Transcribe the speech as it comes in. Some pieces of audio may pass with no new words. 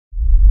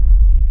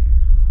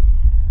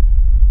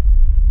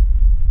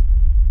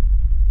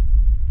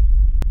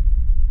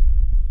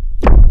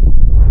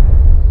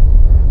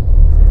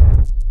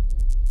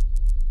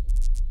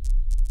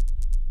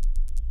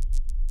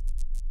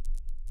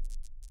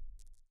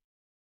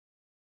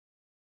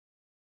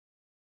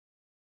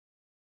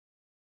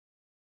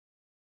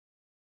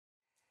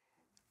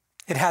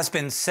It has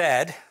been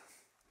said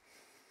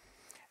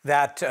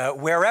that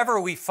wherever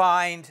we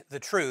find the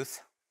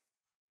truth,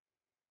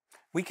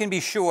 we can be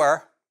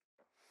sure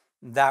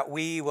that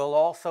we will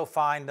also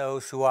find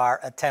those who are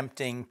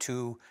attempting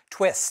to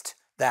twist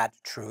that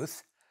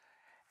truth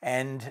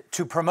and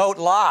to promote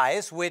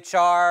lies which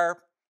are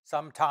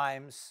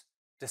sometimes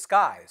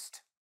disguised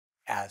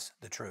as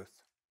the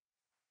truth.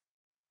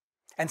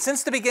 And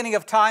since the beginning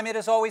of time, it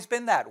has always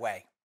been that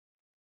way.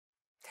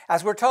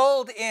 As we're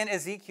told in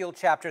Ezekiel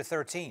chapter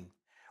 13,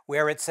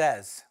 where it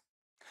says,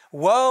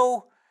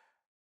 "Woe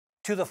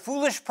to the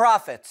foolish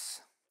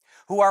prophets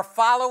who are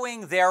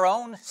following their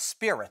own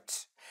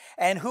spirit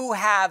and who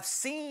have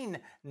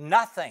seen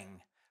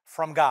nothing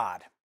from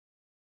God.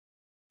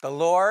 The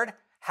Lord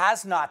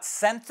has not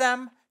sent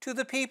them to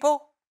the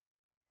people,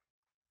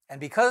 and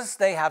because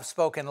they have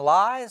spoken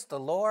lies, the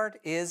Lord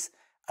is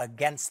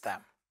against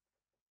them.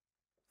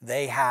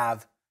 They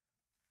have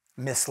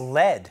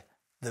misled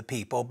the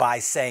people by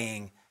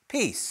saying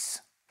peace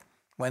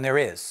when there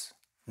is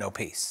no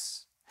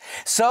peace.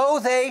 So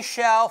they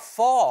shall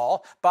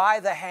fall by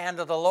the hand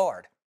of the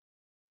Lord."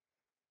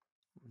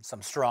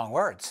 Some strong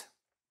words.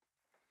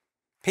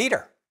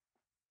 Peter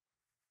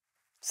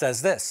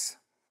says this.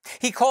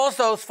 He calls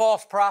those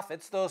false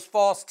prophets, those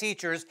false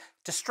teachers,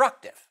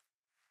 destructive.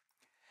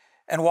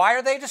 And why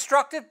are they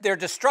destructive? They're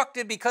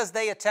destructive because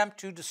they attempt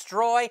to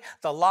destroy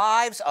the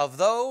lives of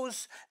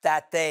those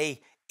that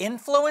they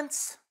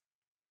influence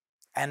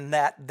and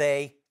that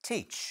they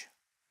teach.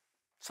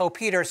 So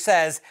Peter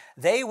says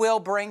they will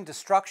bring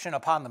destruction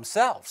upon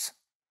themselves.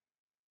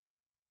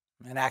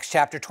 In Acts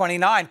chapter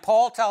 29,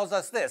 Paul tells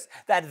us this,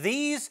 that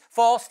these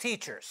false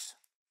teachers,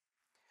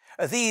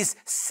 these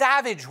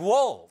savage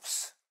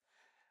wolves,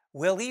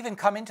 will even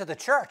come into the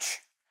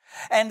church,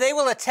 and they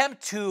will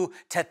attempt to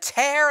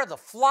tear the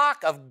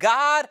flock of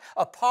God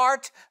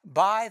apart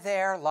by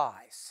their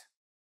lies.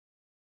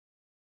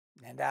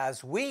 And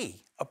as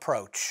we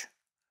approach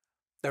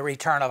the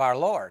return of our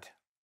Lord,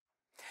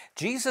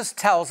 Jesus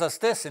tells us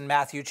this in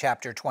Matthew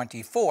chapter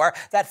 24,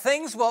 that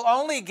things will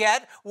only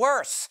get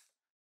worse,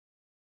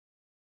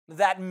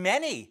 that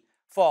many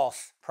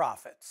false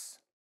prophets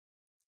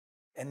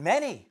and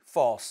many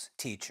false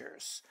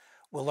teachers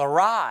will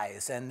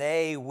arise, and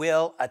they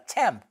will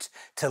attempt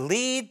to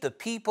lead the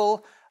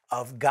people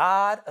of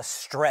God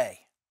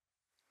astray.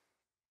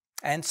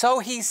 And so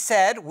he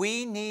said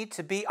we need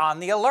to be on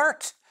the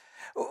alert.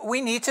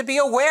 We need to be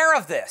aware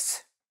of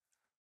this.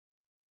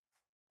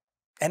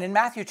 And in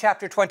Matthew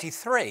chapter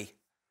 23,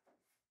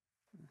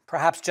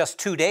 perhaps just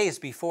 2 days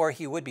before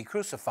he would be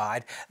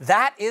crucified,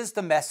 that is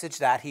the message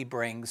that he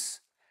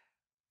brings,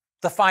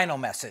 the final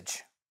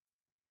message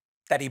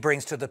that he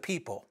brings to the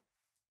people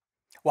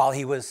while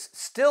he was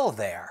still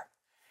there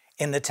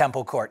in the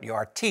temple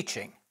courtyard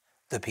teaching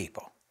the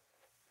people.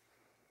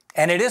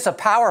 And it is a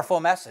powerful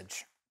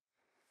message.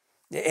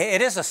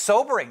 It is a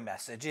sobering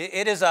message.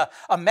 It is a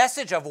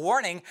message of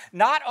warning,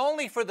 not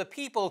only for the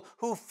people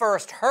who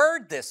first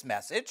heard this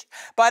message,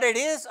 but it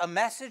is a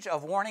message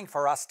of warning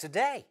for us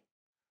today.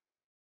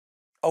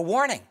 A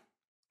warning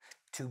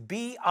to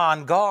be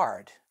on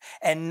guard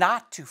and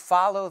not to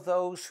follow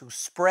those who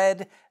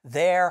spread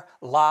their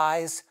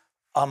lies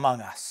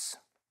among us.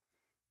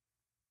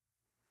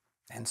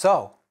 And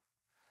so,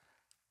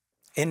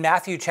 in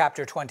Matthew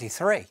chapter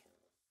 23,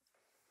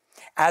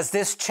 as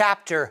this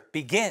chapter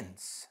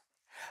begins,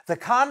 the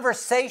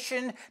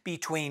conversation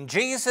between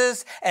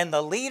Jesus and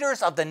the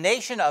leaders of the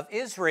nation of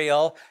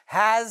Israel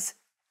has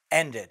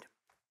ended.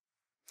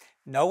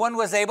 No one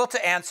was able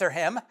to answer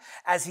him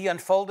as he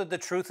unfolded the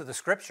truth of the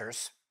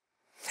scriptures,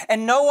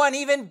 and no one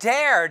even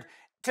dared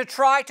to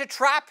try to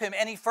trap him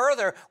any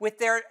further with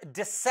their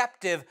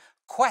deceptive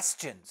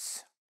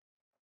questions.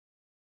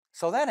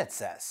 So then it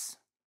says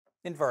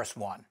in verse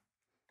 1,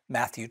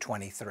 Matthew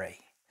 23,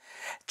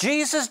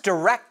 Jesus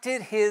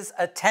directed his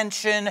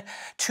attention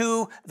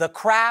to the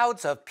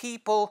crowds of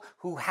people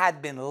who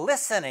had been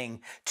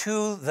listening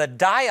to the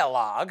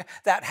dialogue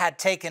that had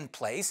taken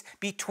place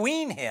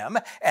between him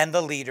and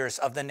the leaders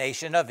of the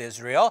nation of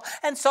Israel.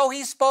 And so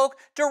he spoke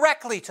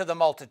directly to the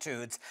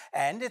multitudes.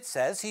 And it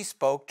says he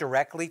spoke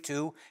directly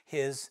to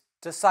his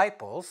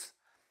disciples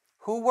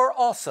who were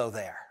also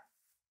there,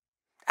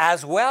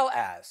 as well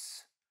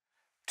as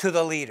to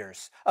the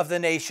leaders of the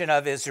nation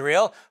of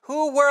Israel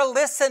who were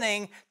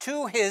listening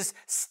to his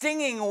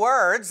stinging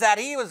words that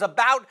he was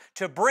about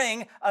to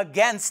bring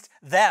against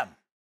them.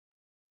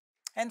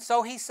 And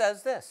so he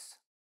says this,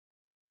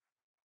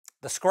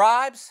 the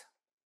scribes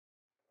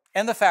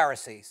and the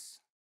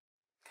Pharisees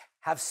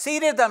have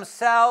seated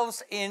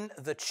themselves in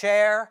the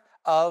chair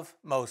of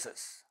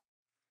Moses,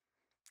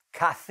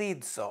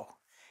 kathidzo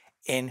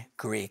in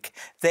Greek.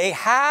 They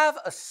have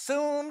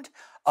assumed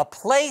a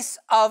place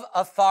of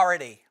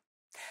authority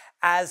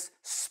as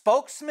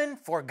spokesman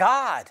for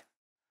God,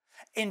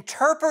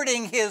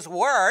 interpreting his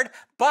word,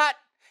 but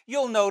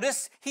you'll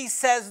notice he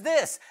says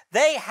this,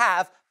 they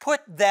have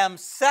put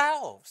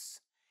themselves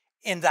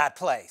in that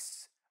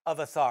place of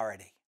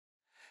authority.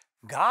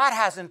 God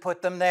hasn't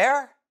put them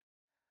there.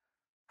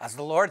 As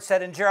the Lord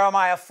said in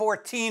Jeremiah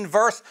 14,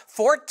 verse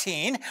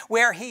 14,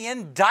 where he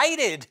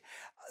indicted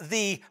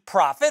the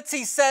prophets,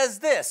 he says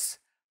this,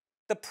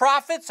 the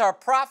prophets are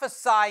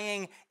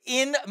prophesying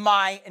in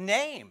my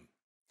name.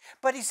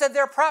 But he said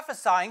they're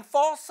prophesying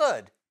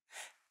falsehood.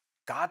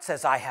 God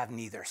says, I have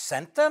neither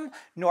sent them,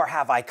 nor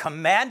have I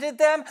commanded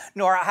them,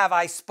 nor have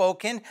I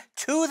spoken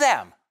to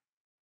them.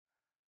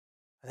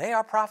 They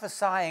are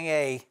prophesying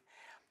a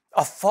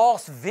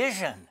false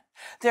vision.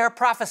 They're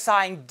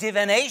prophesying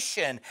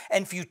divination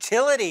and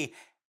futility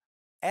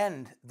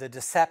and the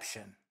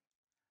deception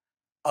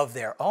of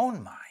their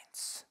own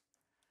minds.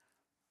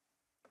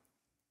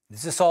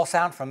 Does this all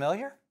sound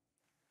familiar?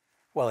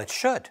 Well, it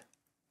should.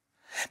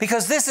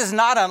 Because this is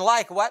not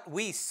unlike what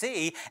we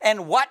see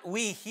and what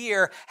we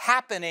hear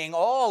happening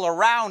all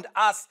around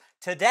us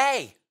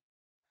today.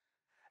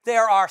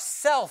 There are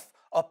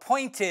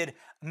self-appointed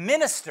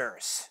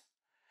ministers,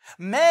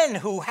 men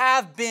who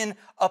have been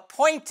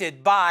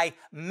appointed by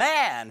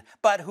man,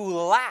 but who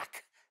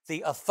lack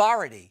the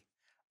authority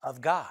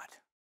of God.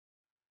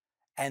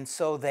 And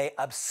so they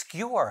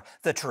obscure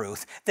the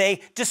truth.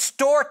 They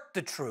distort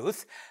the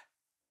truth.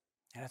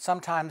 And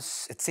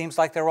sometimes it seems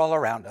like they're all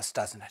around us,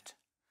 doesn't it?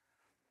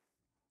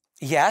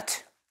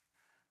 Yet,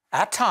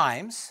 at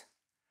times,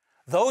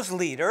 those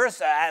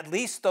leaders, at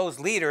least those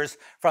leaders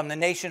from the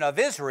nation of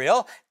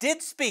Israel,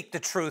 did speak the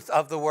truth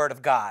of the Word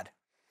of God,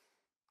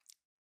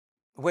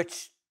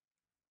 which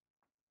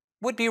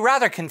would be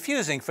rather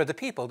confusing for the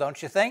people,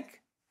 don't you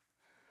think?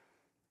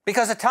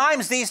 Because at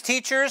times these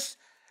teachers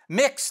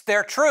mixed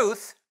their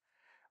truth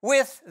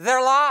with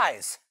their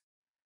lies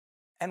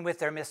and with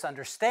their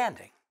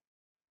misunderstanding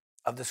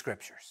of the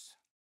Scriptures.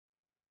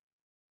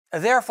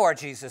 Therefore,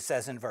 Jesus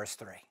says in verse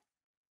 3,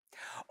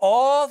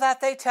 all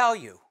that they tell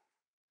you,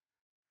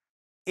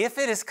 if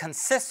it is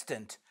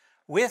consistent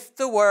with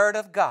the Word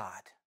of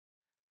God,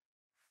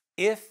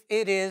 if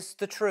it is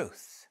the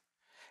truth,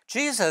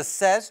 Jesus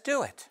says,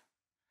 do it.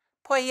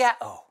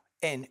 Poieo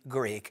in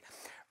Greek.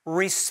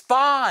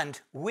 Respond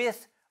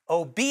with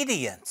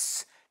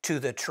obedience to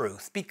the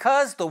truth,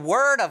 because the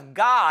Word of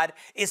God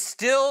is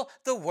still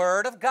the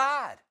Word of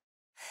God.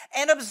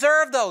 And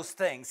observe those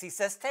things. He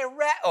says,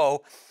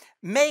 tereo,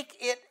 make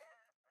it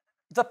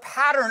the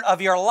pattern of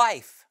your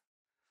life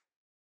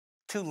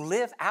to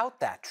live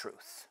out that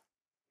truth.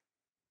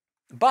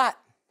 But,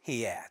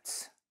 he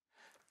adds,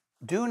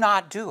 do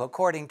not do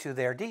according to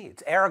their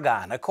deeds,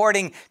 ergon,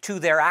 according to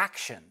their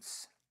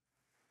actions,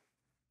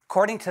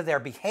 according to their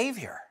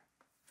behavior.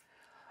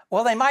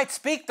 Well, they might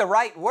speak the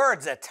right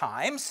words at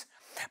times,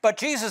 but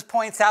Jesus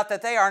points out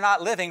that they are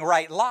not living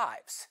right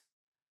lives.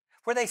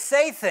 Where they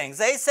say things,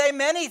 they say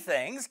many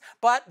things,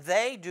 but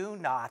they do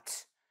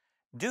not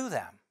do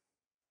them.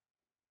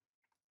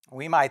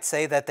 We might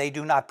say that they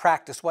do not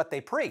practice what they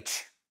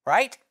preach,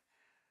 right?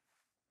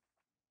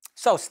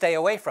 So stay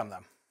away from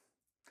them.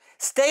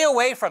 Stay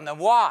away from them.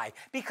 Why?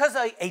 Because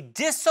a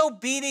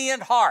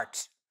disobedient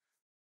heart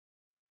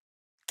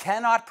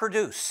cannot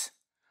produce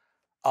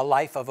a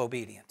life of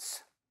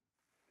obedience.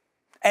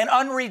 An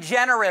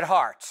unregenerate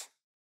heart,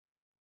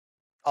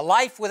 a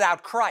life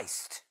without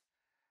Christ,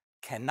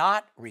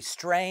 cannot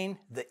restrain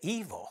the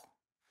evil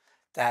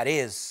that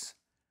is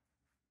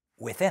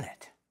within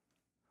it.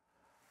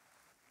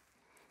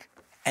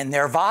 And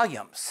there are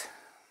volumes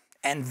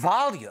and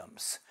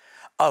volumes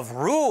of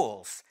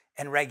rules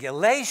and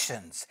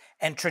regulations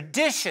and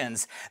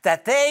traditions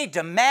that they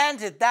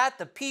demanded that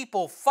the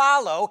people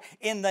follow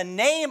in the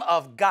name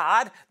of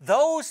God.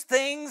 Those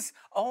things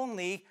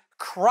only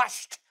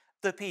crushed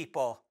the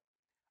people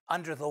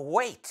under the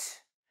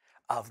weight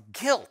of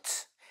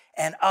guilt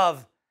and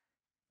of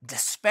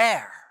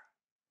despair.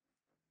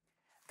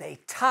 They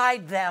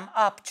tied them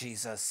up,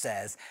 Jesus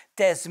says,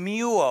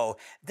 desmuo.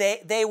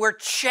 They were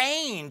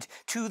chained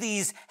to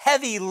these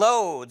heavy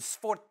loads,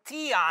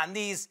 fortion,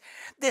 this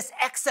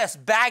excess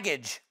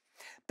baggage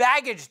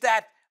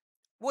that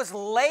was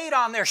laid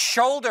on their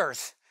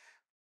shoulders.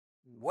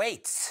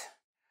 Weights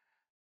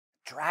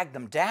dragged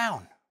them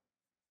down.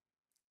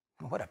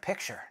 What a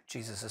picture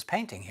Jesus is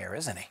painting here,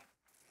 isn't he?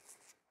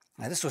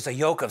 Now, this was a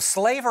yoke of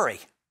slavery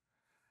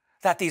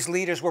that these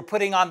leaders were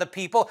putting on the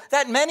people,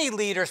 that many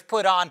leaders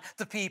put on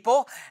the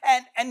people,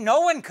 and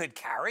no one could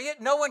carry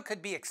it. No one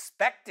could be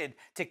expected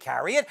to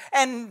carry it.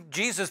 And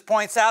Jesus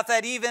points out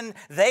that even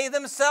they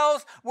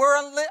themselves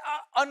were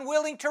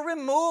unwilling to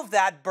remove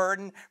that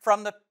burden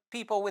from the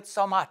people with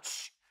so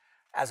much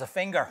as a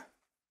finger.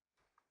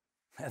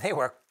 They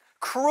were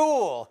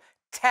cruel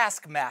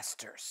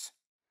taskmasters.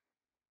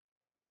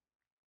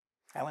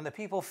 And when the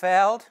people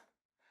failed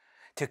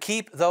to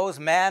keep those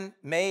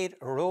man-made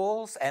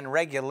rules and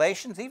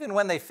regulations, even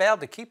when they failed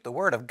to keep the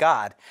Word of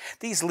God,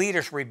 these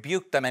leaders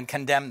rebuked them and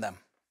condemned them.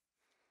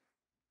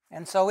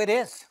 And so it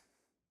is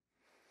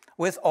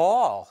with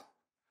all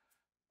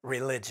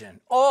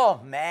religion,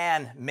 all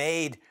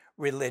man-made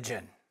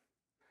religion.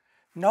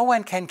 No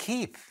one can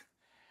keep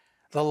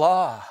the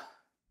law.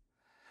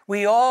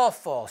 We all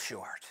fall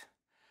short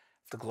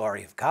of the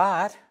glory of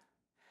God.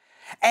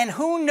 And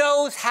who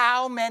knows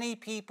how many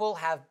people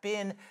have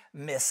been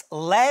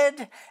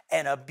misled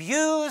and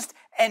abused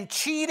and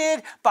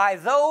cheated by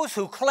those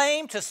who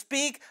claim to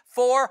speak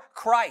for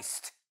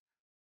Christ.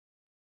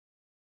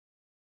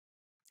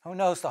 Who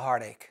knows the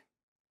heartache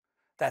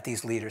that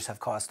these leaders have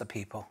caused the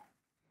people?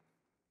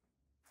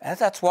 And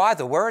that's why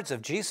the words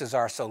of Jesus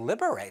are so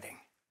liberating.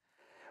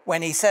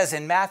 When he says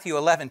in Matthew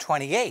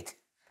 11:28,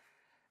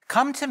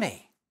 "Come to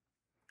me,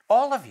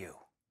 all of you,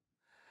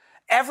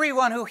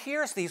 everyone who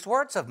hears these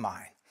words of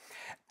mine,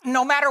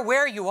 no matter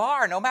where you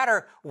are, no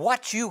matter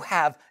what you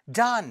have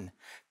done,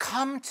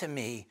 come to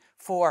me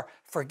for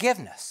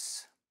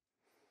forgiveness.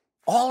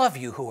 All of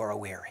you who are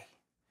weary,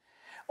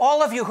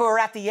 all of you who are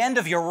at the end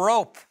of your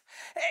rope,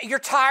 you're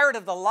tired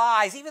of the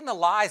lies, even the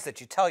lies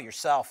that you tell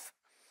yourself.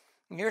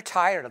 You're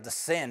tired of the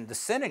sin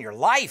in your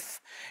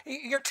life.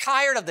 You're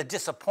tired of the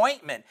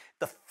disappointment,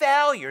 the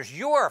failures,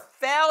 your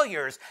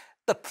failures,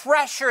 the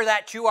pressure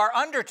that you are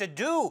under to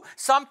do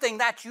something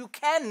that you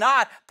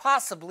cannot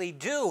possibly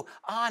do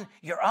on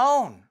your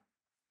own.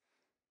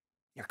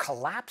 You're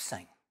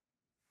collapsing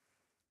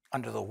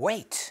under the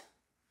weight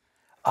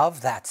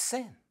of that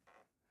sin.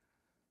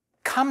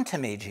 Come to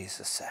me,"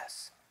 Jesus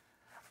says.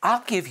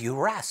 "I'll give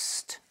you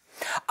rest.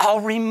 I'll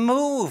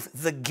remove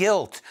the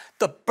guilt,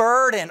 the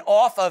burden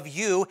off of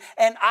you,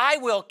 and I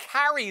will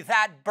carry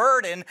that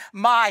burden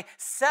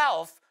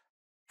myself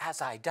as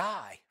I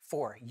die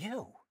for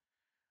you.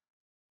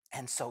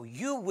 And so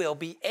you will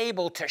be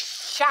able to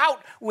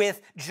shout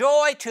with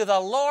joy to the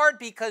Lord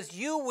because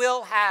you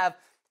will have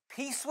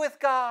peace with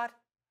God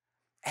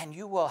and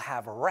you will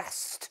have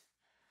rest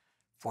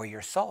for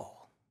your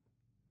soul."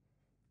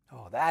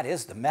 Oh, that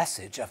is the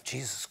message of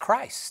Jesus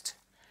Christ.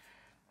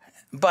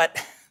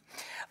 But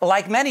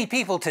like many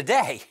people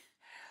today,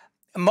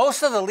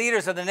 most of the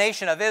leaders of the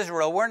nation of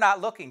Israel were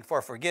not looking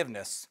for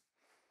forgiveness.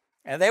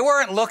 And they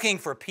weren't looking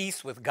for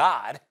peace with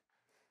God.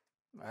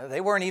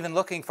 They weren't even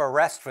looking for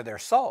rest for their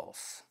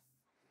souls.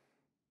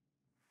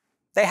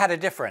 They had a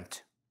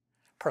different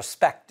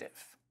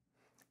perspective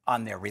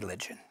on their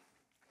religion.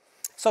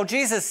 So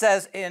Jesus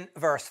says in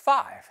verse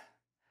 5,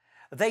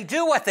 they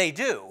do what they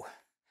do,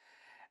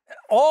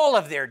 all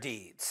of their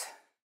deeds.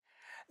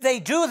 They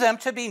do them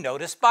to be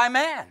noticed by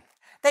man.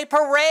 They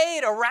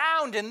parade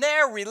around in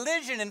their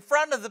religion in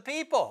front of the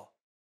people.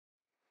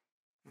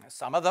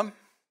 Some of them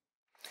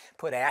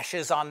put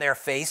ashes on their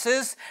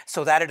faces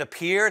so that it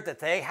appeared that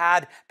they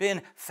had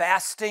been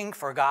fasting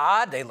for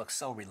God. They look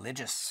so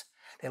religious.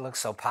 They look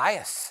so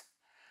pious.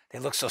 They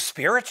look so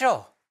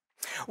spiritual.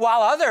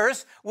 While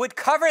others would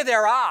cover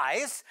their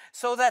eyes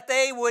so that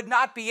they would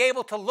not be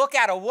able to look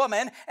at a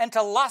woman and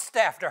to lust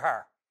after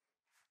her.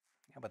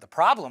 But the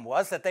problem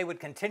was that they would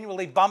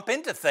continually bump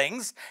into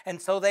things,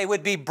 and so they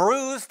would be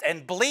bruised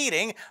and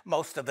bleeding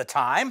most of the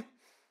time.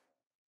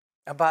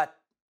 But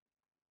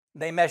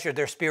they measured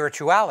their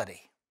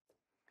spirituality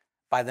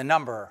by the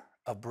number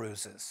of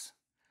bruises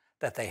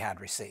that they had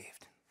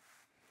received.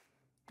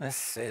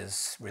 This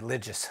is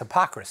religious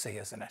hypocrisy,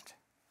 isn't it?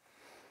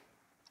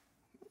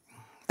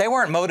 They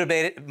weren't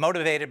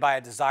motivated by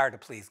a desire to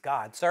please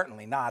God,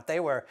 certainly not. They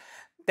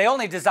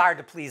only desired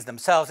to please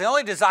themselves. They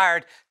only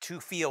desired to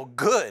feel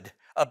good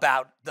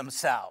about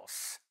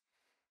themselves.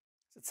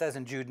 It says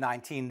in Jude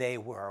 19, they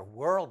were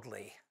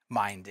worldly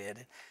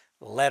minded,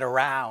 led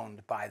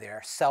around by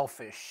their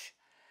selfish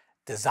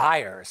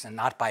desires and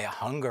not by a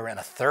hunger and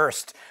a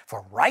thirst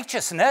for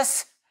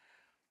righteousness.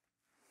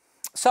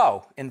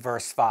 So, in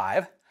verse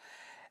 5,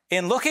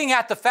 in looking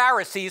at the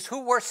Pharisees who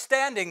were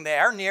standing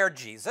there near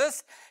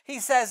Jesus, he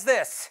says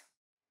this,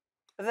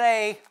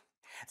 they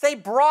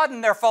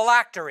broadened their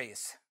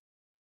phylacteries.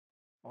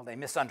 Well, they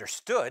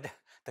misunderstood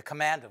the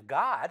command of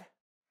God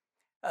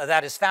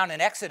that is found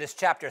in Exodus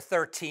chapter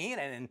 13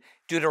 and in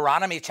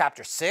Deuteronomy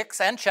chapter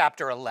 6 and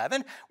chapter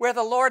 11, where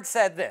the Lord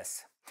said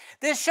this,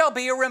 "This shall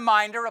be a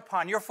reminder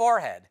upon your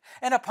forehead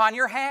and upon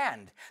your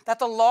hand, that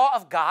the law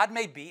of God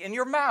may be in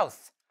your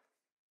mouth."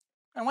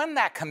 And when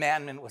that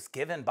commandment was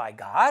given by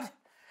God,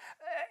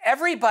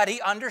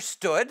 everybody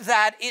understood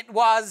that it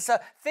was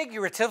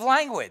figurative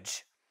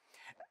language.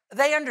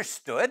 They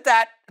understood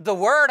that the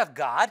word of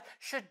God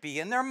should be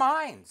in their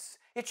minds.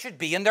 It should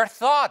be in their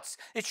thoughts.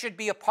 It should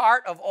be a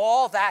part of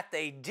all that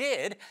they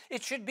did.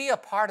 It should be a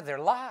part of their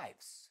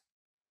lives.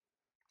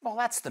 Well,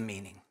 that's the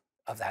meaning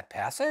of that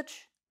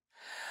passage.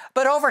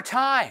 But over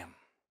time,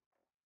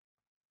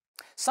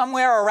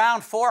 somewhere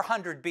around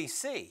 400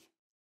 BC,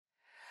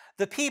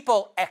 the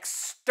people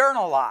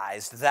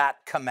externalized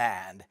that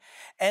command.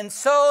 And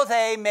so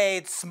they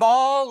made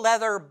small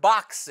leather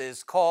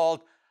boxes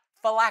called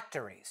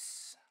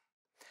phylacteries.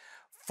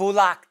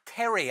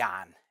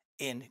 Phylakterion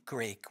in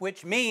Greek,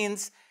 which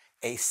means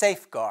a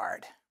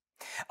safeguard,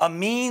 a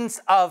means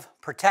of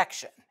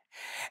protection.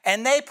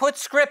 And they put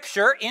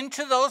scripture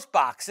into those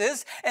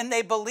boxes, and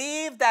they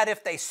believed that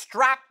if they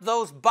strapped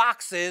those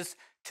boxes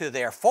to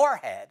their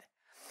forehead,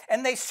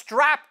 and they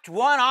strapped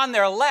one on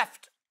their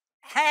left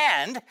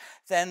hand,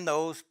 then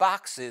those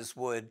boxes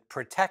would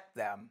protect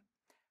them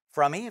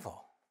from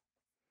evil,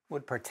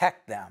 would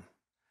protect them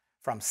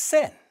from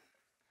sin.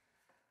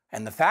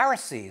 And the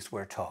Pharisees,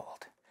 we're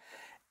told,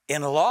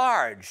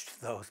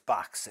 enlarged those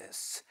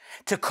boxes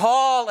to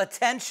call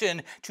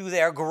attention to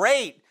their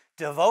great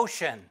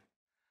devotion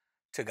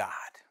to God.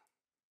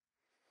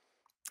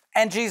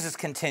 And Jesus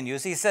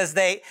continues. He says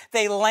they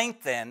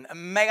lengthen,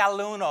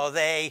 megaluno,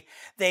 they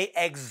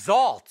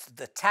exalt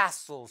the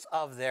tassels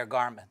of their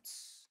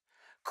garments.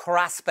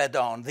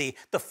 Kraspedon,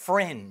 the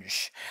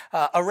fringe,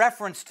 a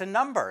reference to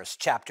Numbers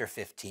chapter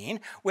 15,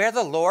 where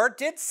the Lord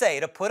did say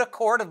to put a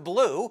cord of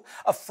blue,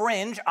 a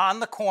fringe on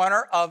the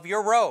corner of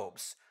your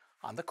robes.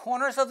 On the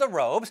corners of the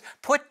robes,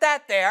 put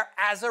that there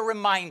as a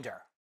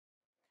reminder.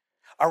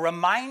 A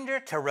reminder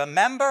to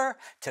remember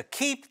to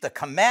keep the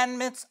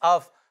commandments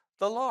of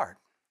the Lord.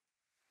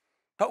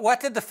 But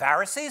what did the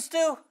Pharisees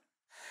do?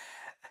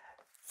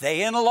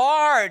 They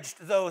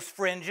enlarged those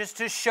fringes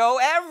to show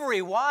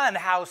everyone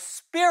how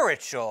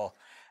spiritual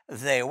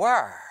they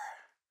were.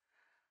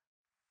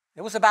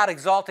 It was about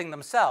exalting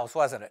themselves,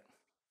 wasn't it?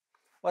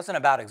 It wasn't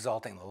about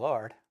exalting the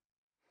Lord.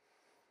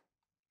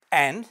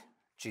 And,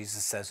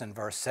 Jesus says in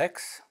verse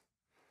 6,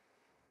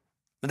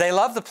 they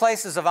love the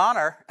places of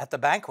honor at the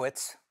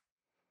banquets,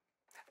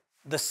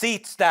 the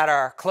seats that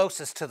are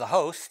closest to the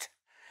host,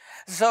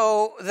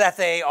 so that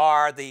they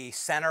are the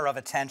center of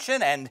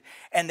attention and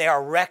they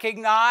are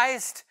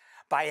recognized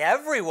by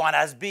everyone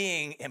as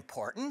being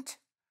important.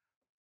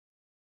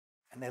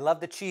 And they love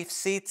the chief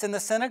seats in the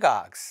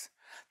synagogues,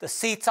 the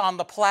seats on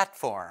the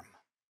platform,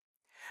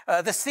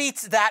 the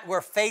seats that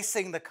were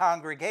facing the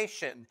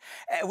congregation,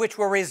 which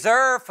were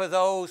reserved for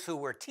those who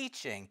were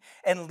teaching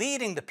and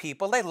leading the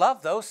people. They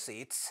loved those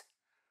seats.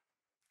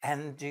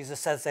 And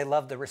Jesus says they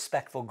loved the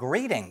respectful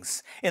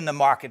greetings in the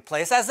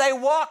marketplace as they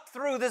walked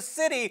through the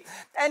city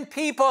and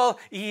people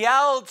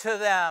yelled to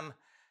them,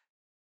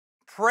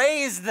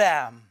 praised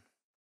them.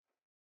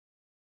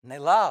 And they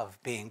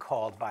loved being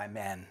called by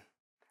men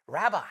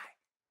rabbi,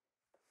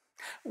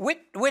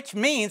 which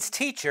means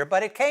teacher,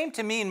 but it came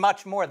to mean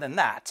much more than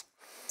that.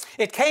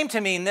 It came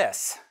to mean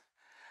this: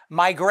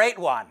 my great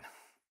one,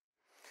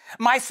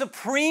 my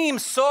supreme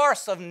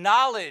source of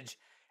knowledge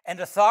and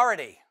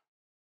authority.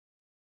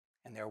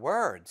 And their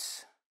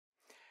words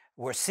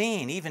were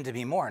seen even to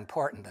be more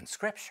important than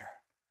Scripture.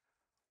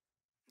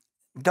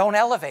 Don't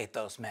elevate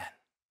those men.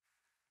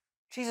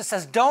 Jesus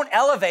says, don't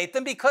elevate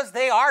them because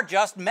they are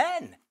just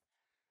men.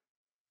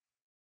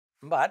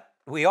 But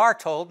we are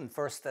told in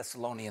 1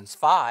 Thessalonians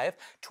 5,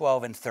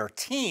 12 and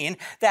 13,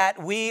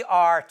 that we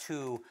are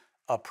to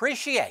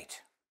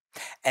appreciate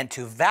and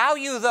to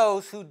value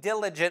those who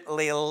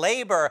diligently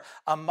labor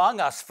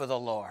among us for the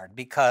Lord,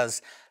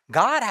 because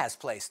God has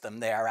placed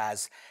them there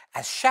as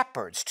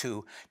shepherds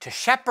to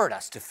shepherd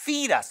us, to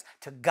feed us,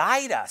 to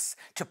guide us,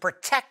 to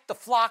protect the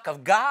flock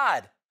of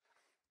God.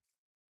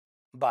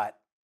 But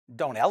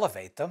don't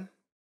elevate them.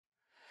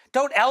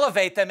 Don't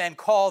elevate them and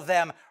call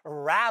them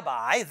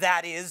rabbi,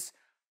 that is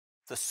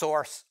the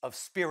source of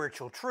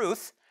spiritual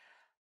truth.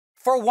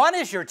 For one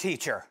is your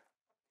teacher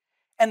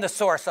and the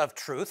source of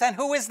truth. And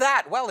who is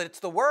that? Well, it's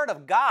the Word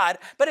of God,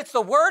 but it's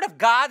the Word of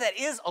God that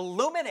is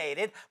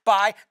illuminated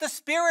by the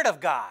Spirit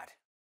of God.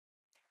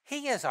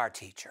 He is our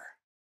teacher.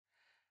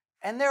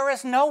 And there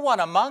is no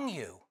one among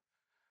you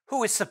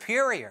who is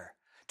superior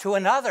to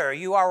another.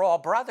 You are all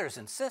brothers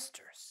and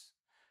sisters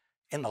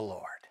in the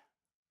Lord.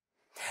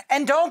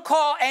 And don't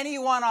call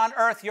anyone on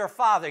earth your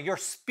father, your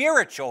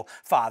spiritual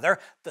father,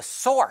 the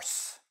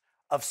source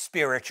of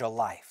spiritual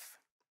life.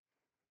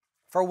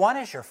 For one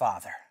is your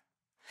Father.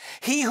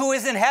 He who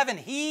is in heaven,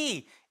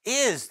 he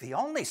is the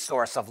only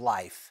source of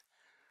life.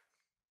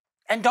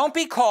 And don't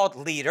be called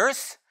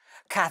leaders,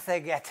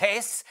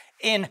 kathegetes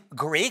in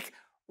Greek,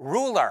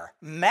 ruler,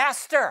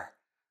 master,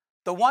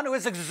 the one who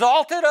is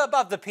exalted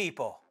above the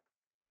people.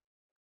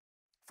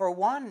 For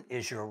one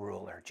is your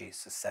ruler,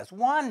 Jesus says.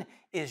 One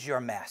is your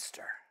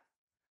master,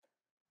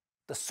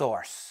 the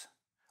source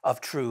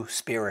of true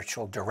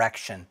spiritual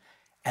direction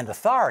and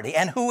authority.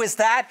 And who is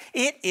that?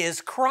 It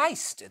is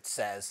Christ, it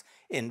says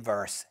in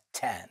verse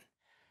 10.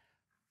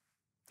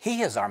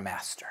 He is our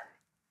master.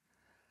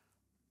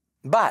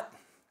 But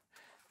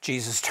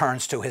Jesus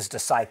turns to his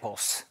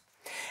disciples,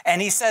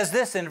 and he says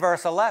this in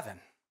verse 11.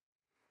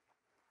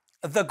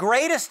 The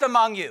greatest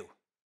among you,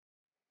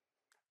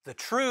 the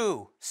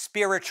true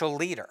spiritual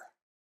leader,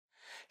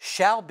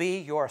 shall be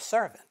your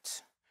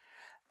servant,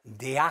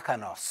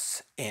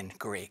 diakonos in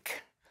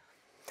Greek.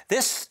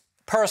 This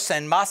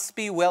person must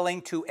be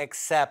willing to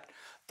accept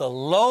the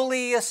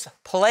lowliest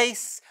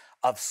place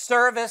of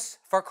service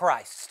for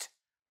Christ,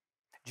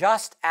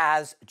 just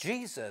as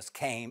Jesus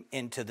came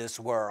into this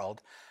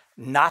world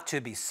not to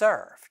be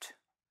served,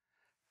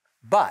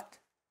 but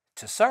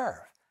to serve,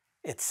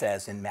 it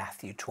says in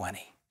Matthew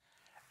 20,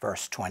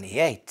 verse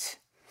 28.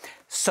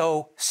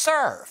 So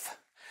serve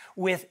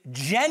with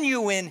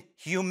genuine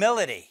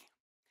humility,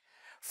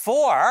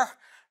 for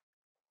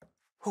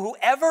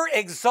whoever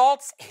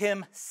exalts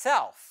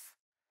himself,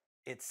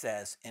 it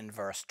says in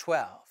verse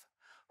 12,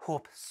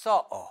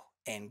 hupsoo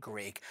in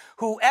Greek,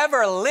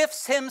 whoever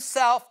lifts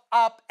himself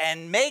up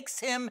and makes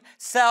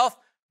himself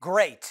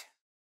great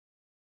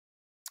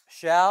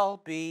shall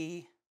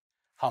be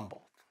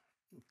humbled,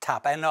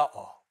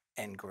 tapenoo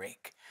in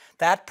Greek.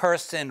 That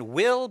person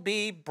will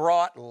be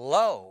brought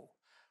low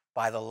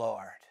by the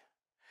Lord.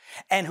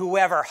 And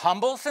whoever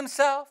humbles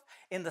himself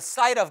in the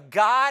sight of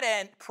God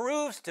and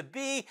proves to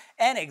be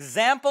an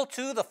example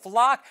to the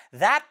flock,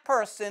 that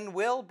person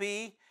will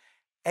be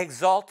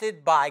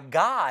exalted by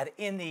God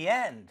in the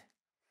end.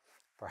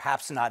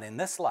 Perhaps not in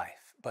this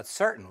life, but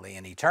certainly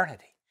in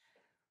eternity.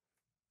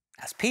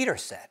 As Peter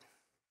said,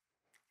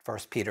 1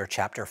 Peter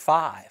chapter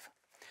 5,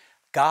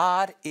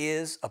 God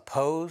is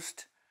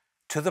opposed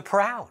to the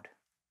proud.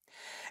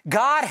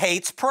 God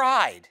hates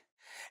pride.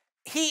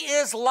 He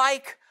is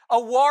like a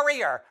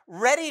warrior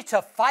ready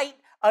to fight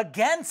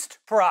against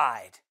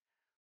pride.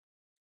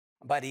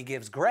 But he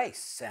gives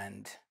grace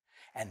and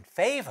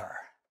favor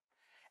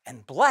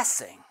and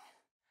blessing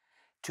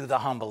to the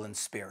humble in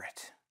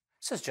spirit.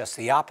 This is just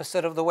the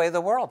opposite of the way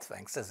the world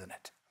thinks, isn't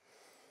it?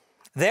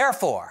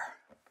 Therefore,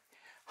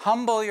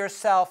 humble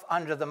yourself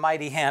under the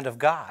mighty hand of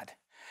God.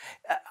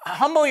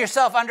 Humble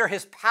yourself under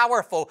his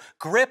powerful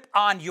grip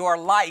on your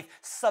life.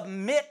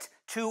 Submit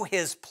to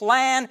his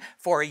plan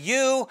for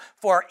you,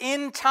 for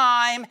in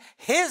time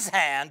his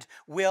hand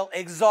will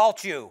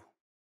exalt you.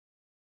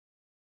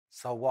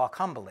 So walk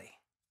humbly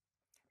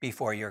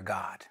before your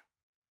God,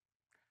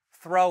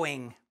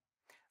 throwing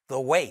the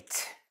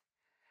weight,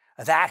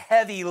 that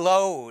heavy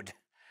load,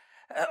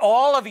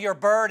 all of your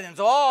burdens,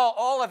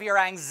 all of your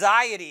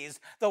anxieties,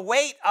 the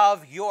weight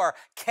of your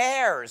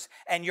cares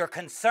and your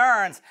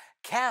concerns,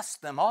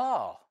 cast them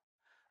all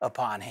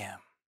upon him.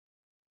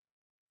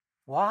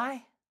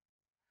 Why?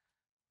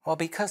 Well,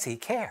 because he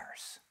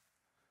cares.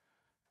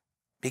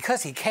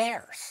 Because he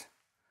cares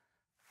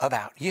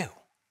about you.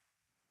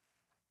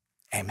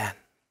 Amen.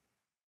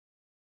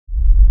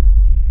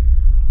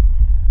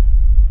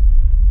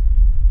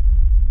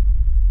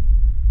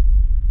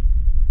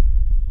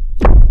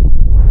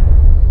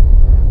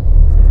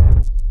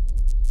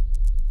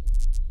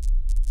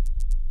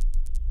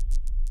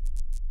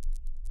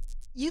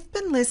 You've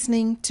been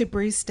listening to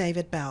Bruce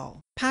David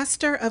Bell,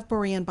 pastor of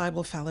Berean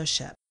Bible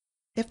Fellowship.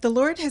 If the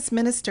Lord has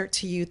ministered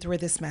to you through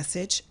this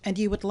message and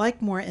you would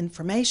like more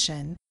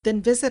information,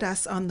 then visit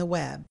us on the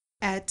web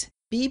at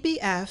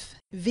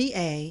bbfva.org.